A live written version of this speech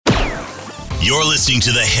You're listening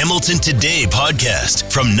to the Hamilton Today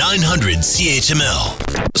podcast from 900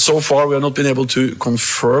 CHML. So far, we have not been able to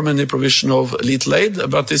confirm any provision of lethal aid,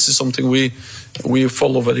 but this is something we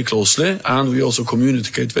follow very closely, and we also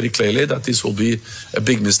communicate very clearly that this will be a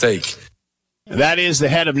big mistake. That is the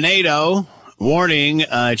head of NATO warning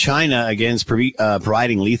China against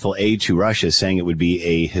providing lethal aid to Russia, saying it would be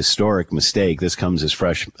a historic mistake. This comes as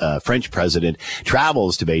French president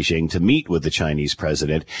travels to Beijing to meet with the Chinese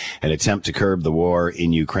president and attempt to curb the war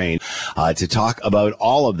in Ukraine. To talk about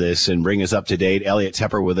all of this and bring us up to date, Elliot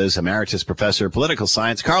Tepper with us, Emeritus Professor of Political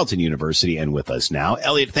Science, Carleton University, and with us now.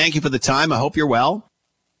 Elliot, thank you for the time. I hope you're well.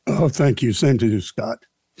 Oh, thank you. Same to you, Scott.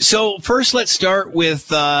 So first, let's start with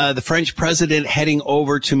the French president heading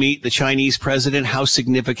over to meet the Chinese president. How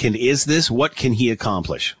significant is this? What can he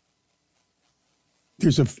accomplish?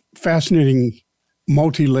 There's a fascinating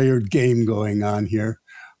multi-layered game going on here.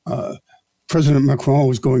 President Macron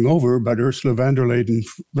was going over, but Ursula von der Leyen,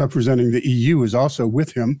 representing the EU, is also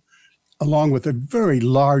with him, along with a very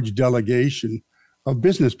large delegation of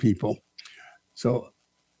business people. So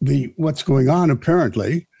what's going on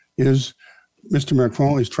apparently is Mr.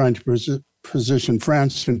 Macron is trying to position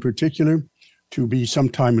France in particular to be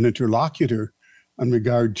sometime an interlocutor in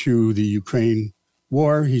regard to the Ukraine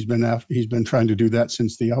war. He's been trying to do that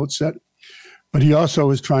since the outset. But he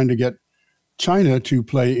also is trying to get China to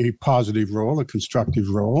play a positive role, a constructive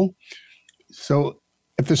role. So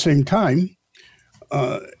at the same time,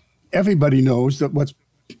 everybody knows that what's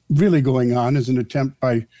really going on is an attempt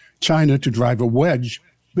by China to drive a wedge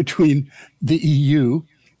between the EU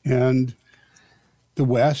and the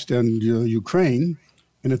West and Ukraine,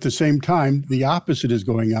 and at the same time, the opposite is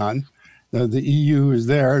going on. The EU is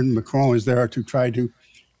there, and Macron is there to try to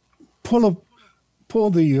pull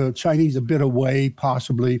the Chinese a bit away,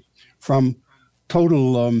 possibly from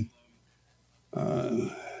total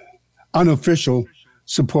unofficial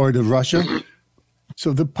support of Russia.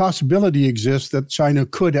 So the possibility exists that China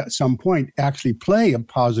could, at some point, actually play a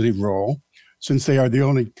positive role, since they are the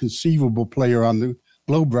only conceivable player on the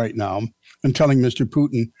globe right now, and telling Mr.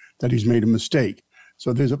 Putin that he's made a mistake.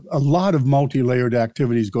 So there's a lot of multi-layered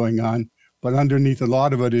activities going on, but underneath a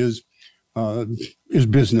lot of it is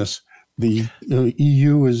business. The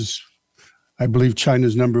EU is, I believe,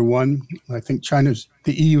 China's number one. I think the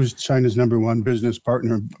EU is China's number one business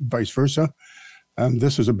partner, vice versa.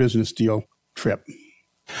 This is a business deal trip.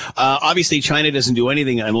 Obviously, China doesn't do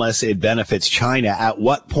anything unless it benefits China. At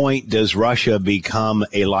what point does Russia become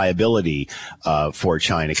a liability for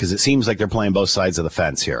China? Because it seems like they're playing both sides of the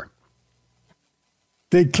fence here.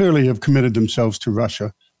 They clearly have committed themselves to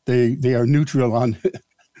Russia. They are neutral on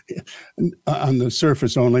the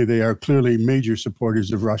surface only. They are clearly major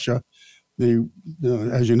supporters of Russia.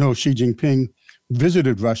 As you know, Xi Jinping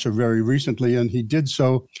visited Russia very recently, and he did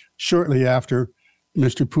so shortly after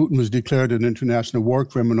Mr. Putin was declared an international war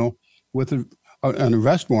criminal with an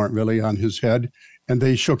arrest warrant really on his head. And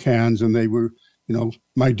they shook hands and they were,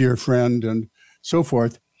 my dear friend and so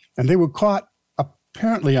forth. And they were caught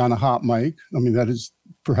apparently on a hot mic. I mean, that is,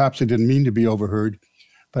 perhaps they didn't mean to be overheard.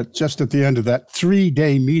 But just at the end of that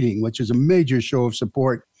 3-day meeting, which is a major show of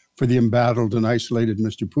support for the embattled and isolated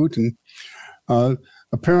Mr. Putin,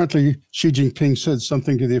 apparently Xi Jinping said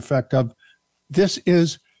something to the effect of, this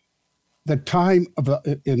is the time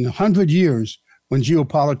in 100 years when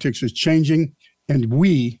geopolitics is changing and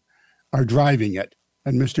we are driving it.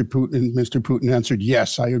 And Mr. Putin answered,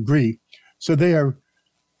 yes, I agree. So they are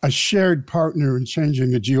a shared partner in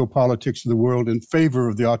changing the geopolitics of the world in favor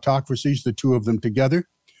of the autocracies, the two of them together.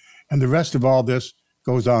 And the rest of all this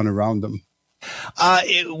goes on around them.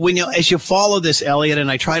 As you follow this, Elliot,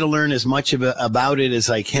 and I try to learn as much about it as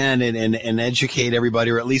I can and educate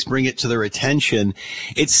everybody, or at least bring it to their attention,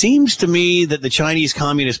 it seems to me that the Chinese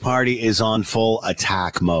Communist Party is on full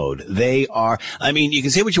attack mode. They are, you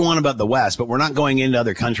can say what you want about the West, but we're not going into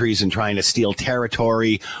other countries and trying to steal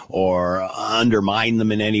territory or undermine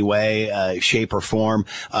them in any way, shape or form.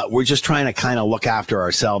 We're just trying to kind of look after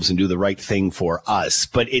ourselves and do the right thing for us.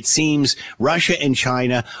 But it seems Russia and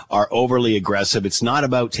China are overly aggressive. It's not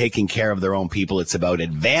about taking care of their own people. It's about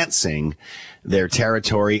advancing their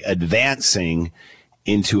territory, advancing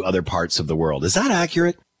into other parts of the world. Is that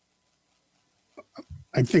accurate?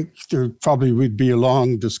 I think there probably would be a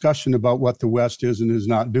long discussion about what the West is and is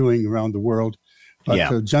not doing around the world.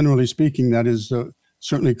 But generally speaking, that is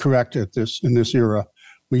certainly correct in this era.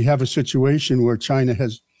 We have a situation where China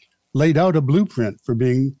has laid out a blueprint for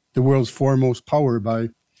being the world's foremost power by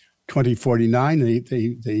 2049.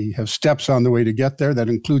 They have steps on the way to get there. That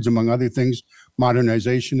includes, among other things,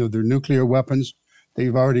 modernization of their nuclear weapons.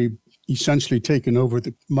 They've already essentially taken over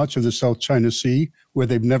much of the South China Sea, where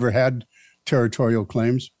they've never had territorial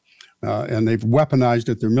claims, and they've weaponized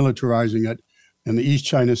it. They're militarizing it. In the East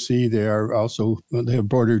China Sea, they have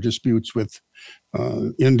border disputes with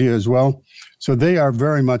India as well. So they are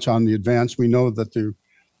very much on the advance. We know that the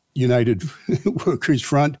United Workers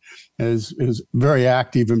Front is very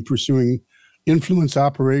active in pursuing influence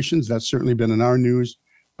operations. That's certainly been in our news,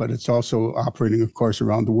 but it's also operating, of course,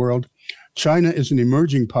 around the world. China is an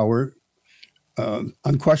emerging power.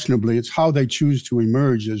 Unquestionably, it's how they choose to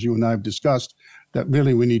emerge, as you and I have discussed, that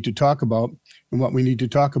really we need to talk about. And what we need to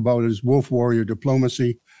talk about is wolf warrior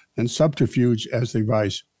diplomacy and subterfuge as they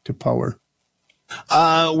rise to power.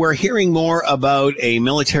 We're hearing more about a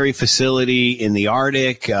military facility in the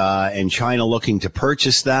Arctic and China looking to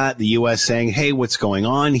purchase that. The U.S. saying, hey, what's going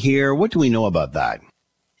on here? What do we know about that?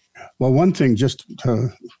 Well, one thing,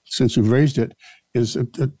 since you've raised it, is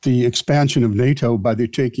the expansion of NATO by the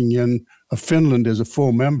taking in of Finland as a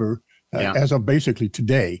full member as of basically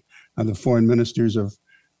today. The foreign ministers of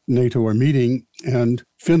NATO are meeting, and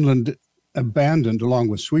Finland abandoned, along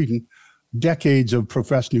with Sweden, decades of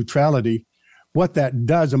professed neutrality. What that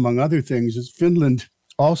does, among other things, is Finland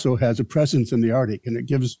also has a presence in the Arctic, and it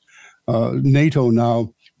gives NATO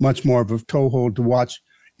now much more of a toehold to watch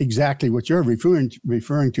exactly what you're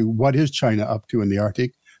referring to. What is China up to in the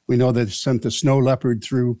Arctic? We know they've sent the snow leopard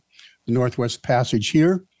through the Northwest Passage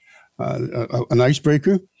here, an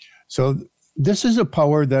icebreaker. So this is a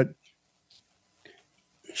power that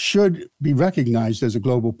should be recognized as a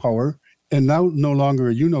global power, and now no longer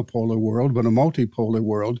a unipolar world, but a multipolar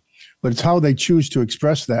world. But it's how they choose to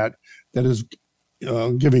express that is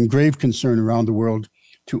giving grave concern around the world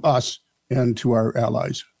to us and to our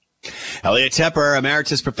allies. Elliot Tepper,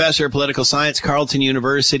 Emeritus Professor of Political Science, Carleton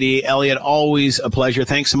University. Elliot, always a pleasure.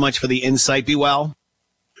 Thanks so much for the insight. Be well.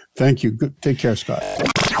 Thank you. Good. Take care, Scott.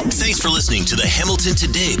 Thanks for listening to the Hamilton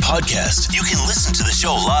Today podcast. You can listen to the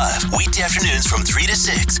show live weekday afternoons from 3 to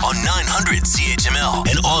 6 on 900 CHML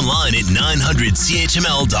and online at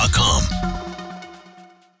 900CHML.com.